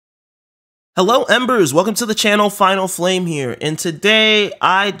Hello Embers, welcome to the channel. Final Flame here, and today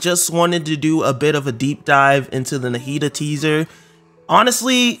I just wanted to do a bit of a deep dive into the Nahida teaser.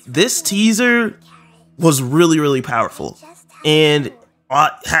 Honestly, this teaser was really powerful and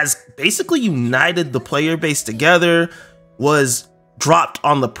has basically united the player base together, was dropped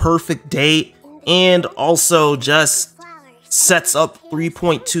on the perfect date, and also just sets up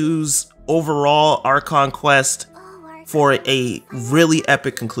 3.2's overall Archon quest for a really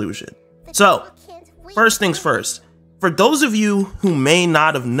epic conclusion. So, first things first, for those of you who may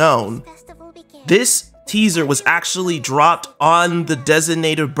not have known, this teaser was actually dropped on the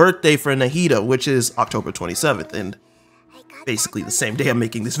designated birthday for Nahida, which is October 27th, and basically the same day I'm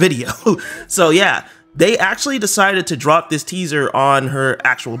making this video. So yeah, they actually decided to drop this teaser on her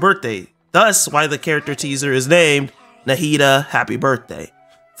actual birthday, thus why the character teaser is named Nahida Happy Birthday.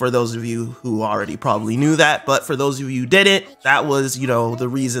 For those of you who already probably knew that, but for those of you who didn't, that was, the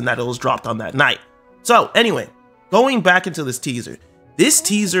reason that it was dropped on that night. So anyway, going back into this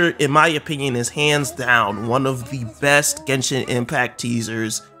teaser, in my opinion, is hands down one of the best Genshin Impact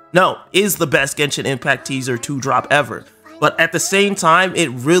teasers. No, is the best Genshin Impact teaser to drop ever. But at the same time, it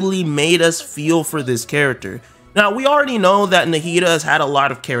really made us feel for this character. Now, we already know that Nahida has had a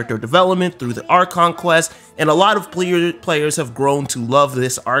lot of character development through the Archon quest, and a lot of players have grown to love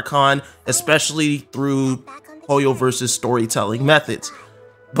this Archon, especially through Hoyoverse's storytelling methods.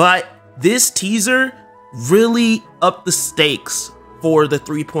 But this teaser really upped the stakes for the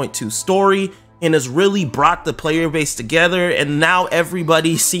 3.2 story and has really brought the player base together, and now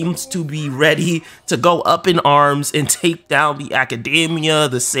everybody seems to be ready to go up in arms and take down the academia,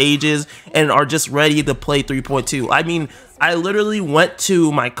 the sages, and are just ready to play 3.2. I mean, I literally went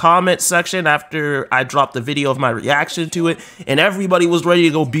to my comment section after I dropped the video of my reaction to it, and everybody was ready to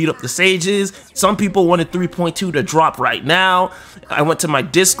go beat up the sages. Some people wanted 3.2 to drop right now. I went to my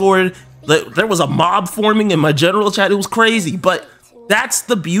Discord. There was a mob forming in my general chat. It was crazy, but that's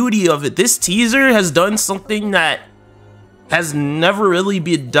the beauty of it. This teaser has done something that has never really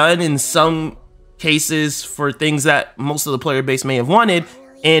been done in some cases for things that most of the player base may have wanted,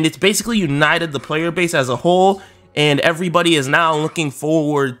 and it's basically united the player base as a whole, and everybody is now looking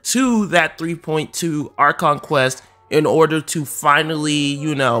forward to that 3.2 Archon quest in order to finally,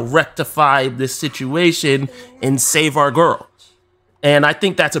 rectify this situation and save our girl. And I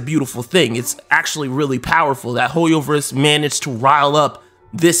think that's a beautiful thing. It's actually really powerful that Hoyoverse managed to rile up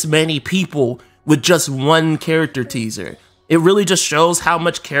this many people with just one character teaser. It really just shows how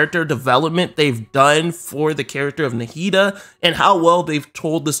much character development they've done for the character of Nahida and how well they've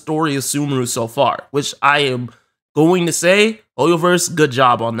told the story of Sumeru so far, which I am going to say, Hoyoverse, good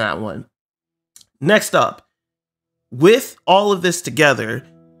job on that one. Next up, with all of this together,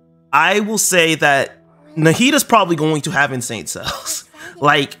 I will say that Nahida's probably going to have insane sales.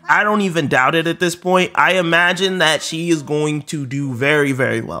 Like, I don't even doubt it at this point. I imagine that she is going to do very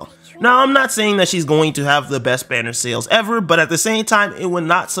well. Now, I'm not saying that she's going to have the best banner sales ever, but at the same time, it would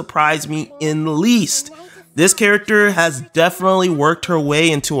not surprise me in the least. This character has definitely worked her way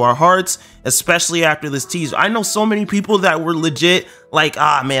into our hearts, especially after this teaser. I know so many people that were legit like,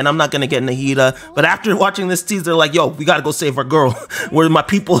 man, I'm not gonna get Nahida, but after watching this teaser, they're like, yo, we gotta go save our girl. Where are my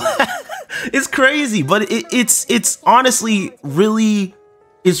people? It's crazy, but it's honestly really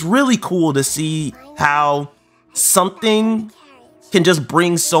cool to see how something can just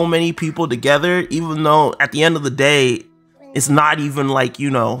bring so many people together, even though at the end of the day, it's not even like,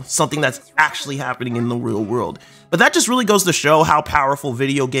 something that's actually happening in the real world. But that just really goes to show how powerful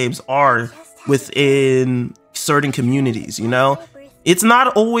video games are within certain communities, It's not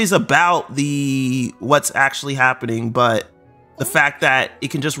always about what's actually happening, but the fact that it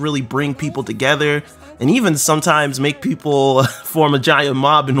can just really bring people together and even sometimes make people form a giant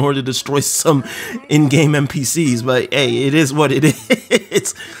mob in order to destroy some in-game NPCs. But hey, it is what it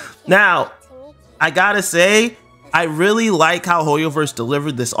is. Now, I gotta say, I really like how Hoyoverse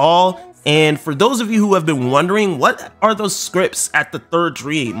delivered this all. And for those of you who have been wondering, what are those scripts at the third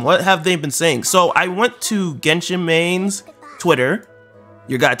dream? What have they been saying? So I went to Genshin Main's Twitter,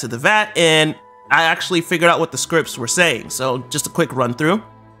 your guide to the vat, and I actually figured out what the scripts were saying. So just a quick run through.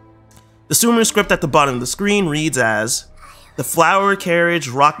 The Sumeru script at the bottom of the screen reads as, "The flower carriage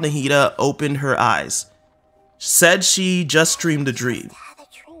rocked Nahida opened her eyes. Said she just dreamed a dream.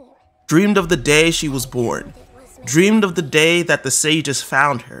 Dreamed of the day she was born. Dreamed of the day that the sages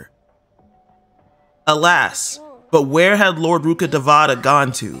found her. Alas, but where had Lord Rukkhadevata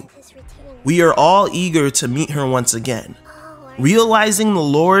gone to? We are all eager to meet her once again. Realizing the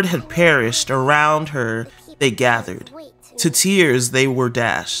Lord had perished around her, they gathered. To tears they were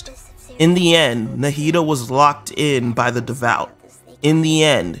dashed. In the end, Nahida was locked in by the devout. In the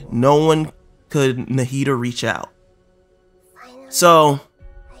end, no one could Nahida reach out? So,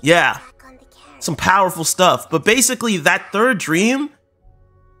 yeah, some powerful stuff. But basically, that third dream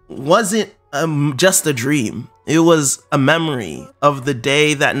wasn't just a dream. It was a memory of the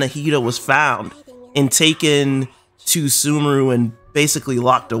day that Nahida was found and taken to Sumeru and basically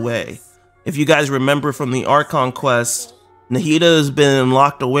locked away. If you guys remember from the Archon quest, Nahida has been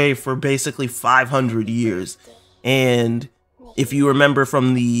locked away for basically 500 years. And if you remember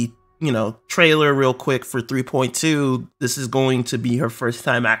from the, you know, trailer real quick for 3.2, this is going to be her first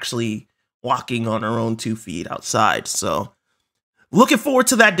time actually walking on her own 2 feet outside. So looking forward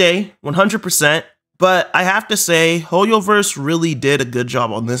to that day, 100%. But I have to say, Hoyoverse really did a good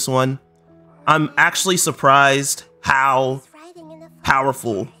job on this one. I'm actually surprised how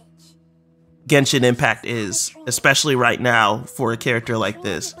powerful Genshin Impact is, especially right now for a character like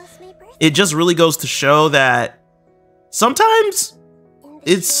this. It just really goes to show that sometimes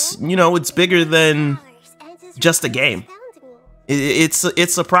it's, you know, it's bigger than just a game.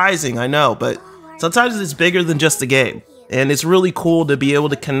 It's surprising, I know, but sometimes it's bigger than just a game. And it's really cool to be able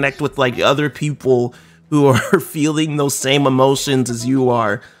to connect with like other people who are feeling those same emotions as you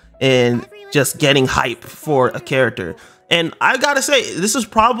are and just getting hype for a character. And I gotta say, this is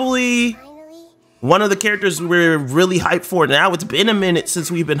probably one of the characters we're really hyped for now. It's been a minute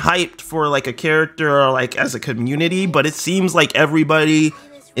since we've been hyped for like a character or like as a community, but it seems like everybody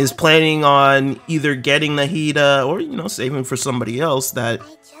is planning on either getting Nahida or, you know, saving for somebody else that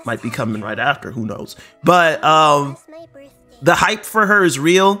might be coming right after, who knows. But the hype for her is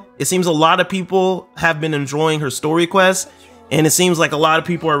real. It seems a lot of people have been enjoying her story quest, and it seems like a lot of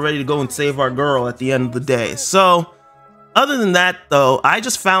people are ready to go and save our girl at the end of the day. So other than that though, I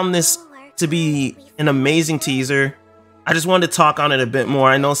just found this to be an amazing teaser. I just wanted to talk on it a bit more.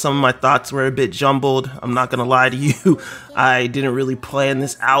 I know some of my thoughts were a bit jumbled. I'm not gonna lie to you. I didn't really plan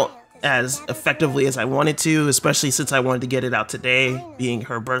this out as effectively as I wanted to, especially since I wanted to get it out today, being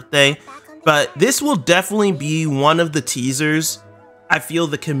her birthday. But this will definitely be one of the teasers I feel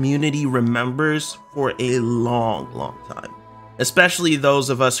the community remembers for a long, long time. Especially those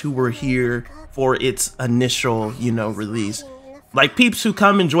of us who were here for its initial, you know, release. Like peeps who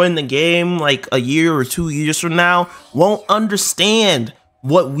come and join the game like a year or 2 years from now won't understand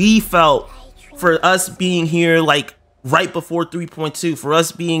what we felt for us being here like right before 3.2, for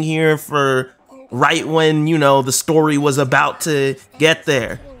us being here for right when, you know, the story was about to get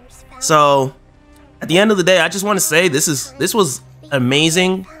there. So at the end of the day, I just want to say this was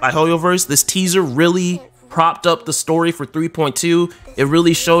amazing by Hoyoverse. This teaser really propped up the story for 3.2. It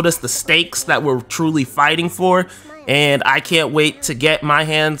really showed us the stakes that we're truly fighting for. And I can't wait to get my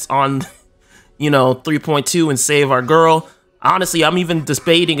hands on, you know, 3.2 and save our girl. Honestly, I'm even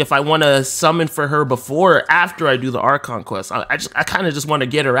debating if I want to summon for her before or after I do the Archon quest. I kind of just want to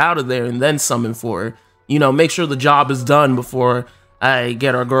get her out of there and then summon for her. You know, make sure the job is done before I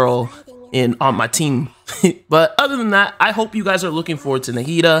get our girl in on my team. But other than that, I hope you guys are looking forward to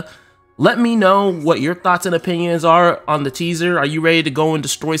Nahida. Let me know what your thoughts and opinions are on the teaser. Are you ready to go and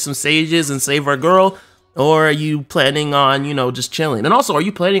destroy some sages and save our girl? Or are you planning on, you know, just chilling? And also, are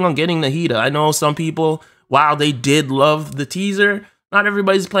you planning on getting Nahida? I know some people, while they did love the teaser, not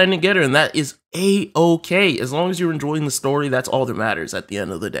everybody's planning to get her, and that is a-okay. As long as you're enjoying the story, that's all that matters at the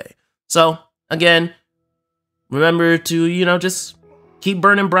end of the day. So, again, remember to, you know, just keep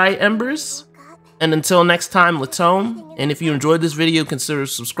burning bright embers. And until next time, Latom. And if you enjoyed this video, consider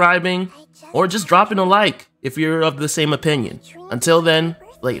subscribing or just dropping a like if you're of the same opinion. Until then,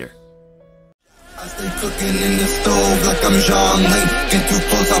 later. I stay cooking in the stove like I'm John Lane. Get too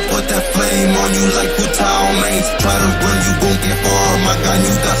close, I put that flame on you like two town mates. Try to run, you won't get far. My guy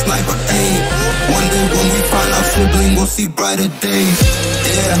knew that sniper aim. One day when we find our sibling, we'll see brighter days.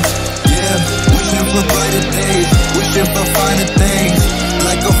 Yeah, yeah, wishing for brighter days, wishing for finer things,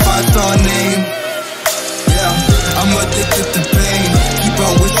 like a 5-star name. Yeah, I'm addicted to